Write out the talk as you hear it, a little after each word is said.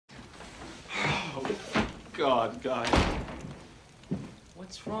God, Guy.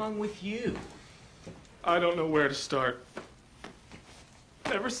 What's wrong with you? I don't know where to start.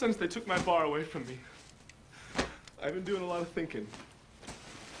 Ever since they took my bar away from me, I've been doing a lot of thinking.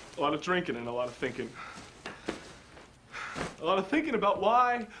 A lot of drinking and a lot of thinking. A lot of thinking about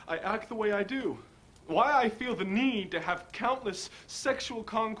why I act the way I do. Why I feel the need to have countless sexual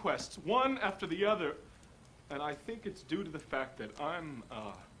conquests, one after the other. And I think it's due to the fact that I'm,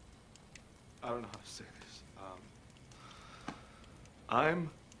 I don't know how to say this. I'm...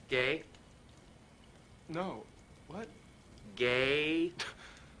 Gay? No. What? Gay?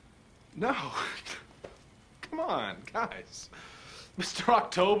 No. Come on, guys. Mr.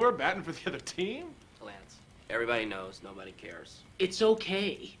 October batting for the other team? Lance, everybody knows, nobody cares. It's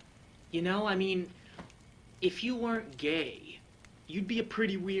okay. You know, I mean, if you weren't gay, you'd be a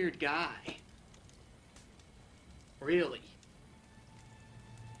pretty weird guy. Really.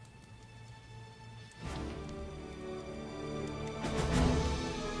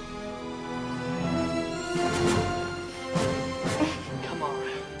 Come on.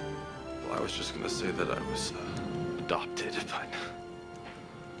 Well, I was just gonna say that I was adopted, but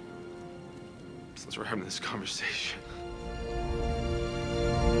since we're having this conversation.